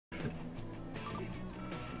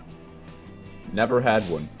Never had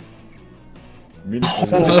one.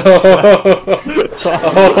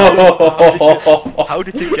 How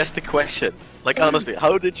did you guess the question? Like honestly,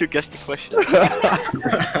 how did you guess the question?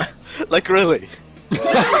 Like really?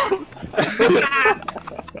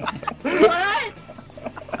 What?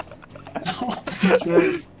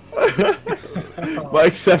 My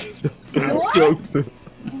exception. What?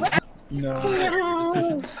 No.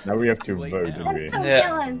 Now we have to vote, don't we? I'm so Yeah.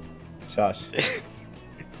 jealous. Shush.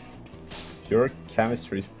 Your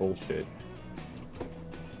chemistry is bullshit.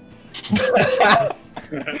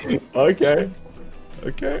 Okay.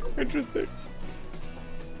 Okay, interesting.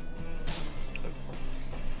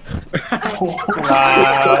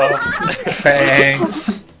 Wow.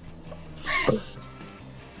 Thanks.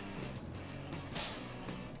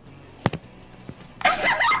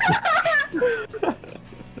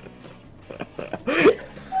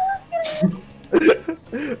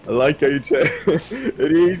 I like how you check.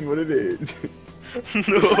 It is what it is.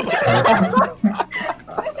 No.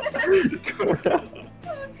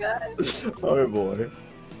 Oh god. Oh boy.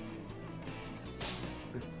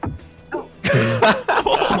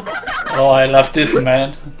 Oh, I love this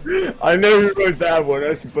man. I know who wrote that one,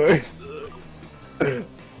 I suppose.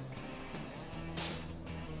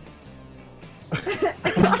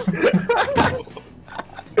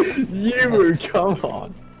 You, come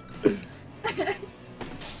on.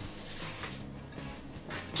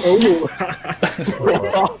 Oh.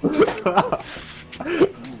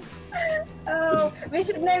 Oh, we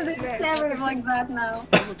should name the server like that now.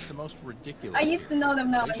 That looks the most ridiculous. I used to know them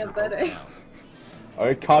now, I know better.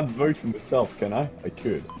 I can't vote for myself, can I? I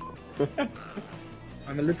could.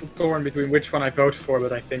 I'm a little torn between which one I vote for,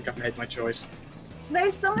 but I think I've made my choice.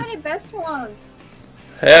 There's so many best ones.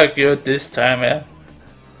 Yeah, good this time, yeah.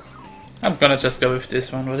 I'm gonna just go with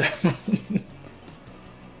this one, whatever.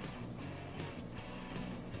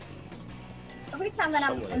 Every time that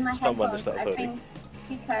I'm in my someone headphones, is not I voting.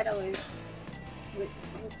 think T-Cardle is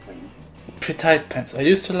whistling. Petite Pants. I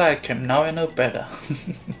used to like him, now I know better.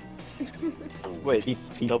 Wait,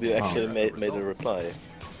 W actually made a reply.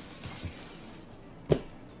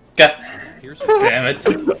 God Here's damn it.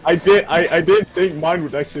 I did think mine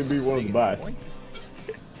would actually be one of the best. points.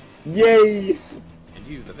 Yay! And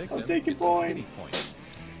you, the victim, I'll take a get some point. pity points.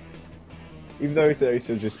 Even though those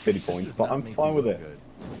are just pity This points, does but not I'm make fine you with look it.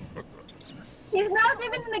 good. He's not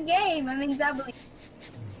even in the game. I mean, doubly.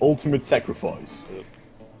 Ultimate sacrifice.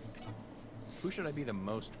 Who should I be the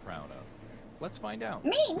most proud of? Let's find out.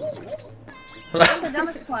 Me. I'm the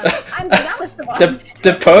dumbest one. I'm the dumbest one.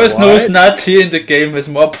 The person who's What? not here in the game has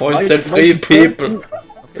more points than 3 people.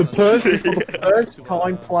 The person for the first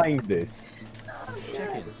time playing this.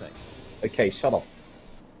 Check in, say. Okay, shut up.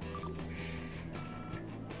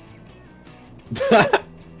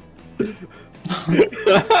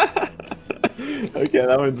 Okay,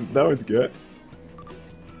 that was good.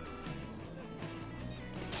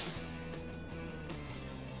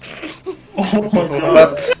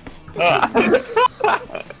 What?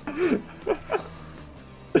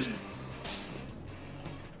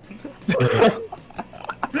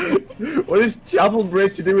 What does Javel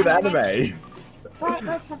Bridge to do with anime?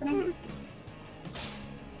 What's happening?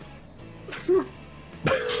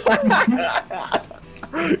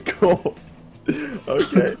 Cool.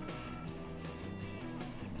 Okay.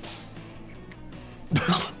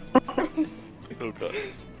 Oh god.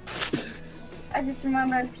 I just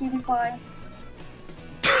remembered PewDiePie.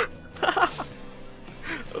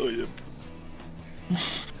 Oh yeah.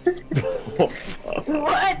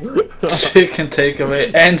 What? Chicken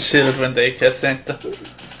takeaway and children daycare center.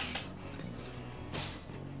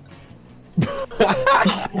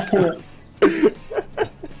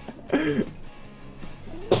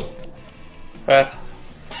 Well,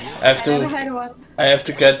 I never had one. I have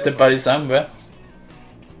to get the body somewhere.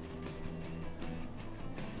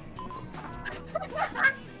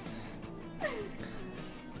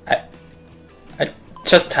 I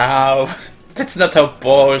just how? That's not how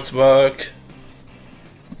balls work.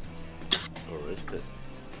 Or is it?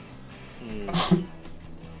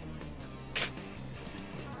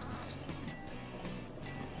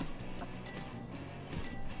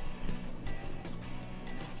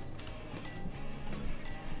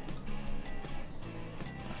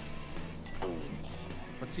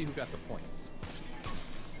 Let's see who got the points.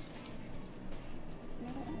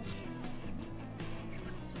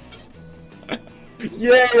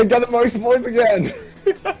 Yay, I got the most points again!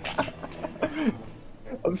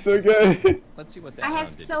 I'm so good! Let's see what that I have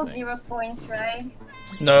round did still to 0 things. points, right?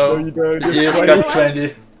 No, No, you don't. you've got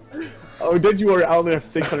 20. Oh, did you? I only have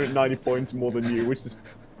 690 points more than you, which is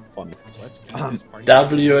funny. Let's keep this party.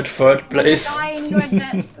 W at 3rd place. Dying, you're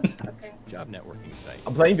dead. Okay. job networking site.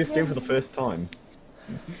 I'm playing this game for the first time.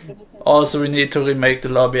 Also, we need to remake the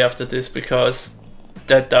lobby after this because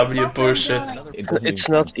that W bullshit. It's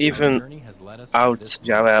not even out,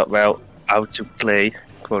 yeah, well, out to play,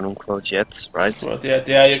 quote unquote, yet, right? But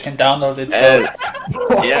yeah, you can download it.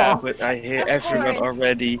 Yeah, but I hear everyone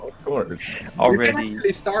already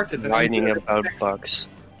started whining about bugs.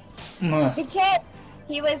 He can't.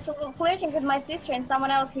 He was flirting with my sister and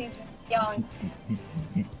someone else who's young.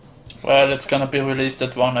 Well, it's gonna be released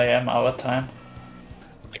at 1 AM our time.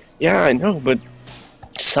 Yeah, I know, but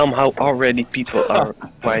somehow already people are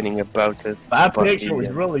whining about it. That picture was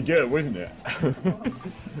really good, wasn't it?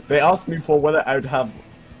 They asked me for whether I would have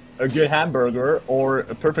a good hamburger or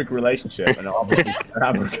a perfect relationship, and obviously a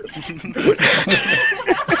hamburger.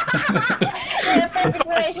 A perfect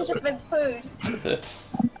relationship with food.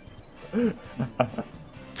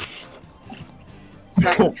 It's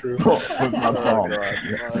not true. With my mom.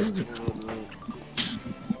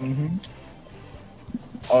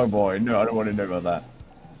 Oh boy, no, I don't want to know about that.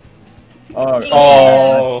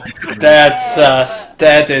 Oh, that's sus.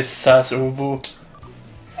 That is sus, Ubu.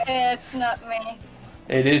 It's not me.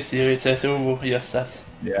 It is you, it says Ubu, yes, sus.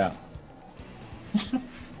 Yeah.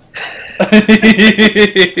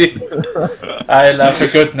 I love a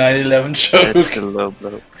good 9/11 joke. That's a low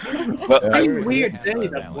blow. But A weird day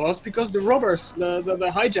that was, because the robbers,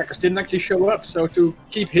 the hijackers didn't actually show up, so to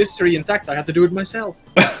keep history intact I had to do it myself.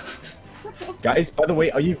 Guys, by the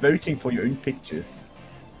way, are you voting for your own pictures?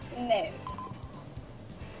 No.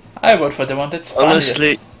 I vote for the one that's funniest.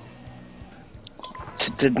 honestly,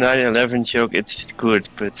 the 9/11 joke, it's good,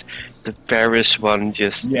 but the Paris one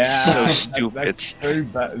just so stupid. That's so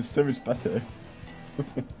bad. It's so much better.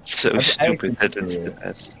 So That's stupid that actually it's true. the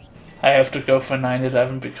best. I have to go for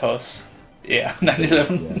 9/11 because, yeah,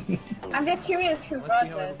 9/11. I'm just curious who Let's brought see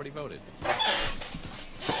how this. everybody voted.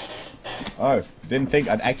 Oh, didn't think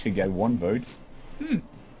I'd actually get one vote.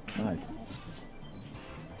 Nice.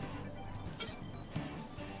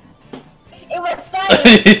 It was Sunny!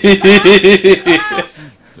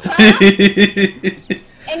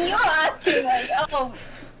 And you're asking, like, oh,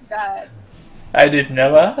 God. I did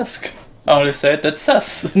never ask. I only said that's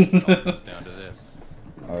sus. Comes down to this.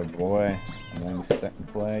 Oh boy, I'm in second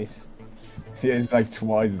place. He has like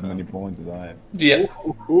twice as many points as I have. Yeah.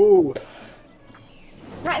 Ooh,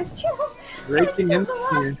 I'm still breaking in.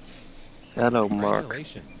 lost. Hello, Mark.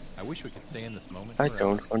 Congratulations. I wish we could stay in this moment I forever,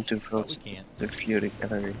 don't want to but vote we can't. the viewing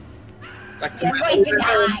gallery. Back to You're my going to holiday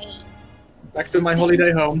home. die. Back to my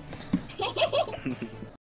holiday home.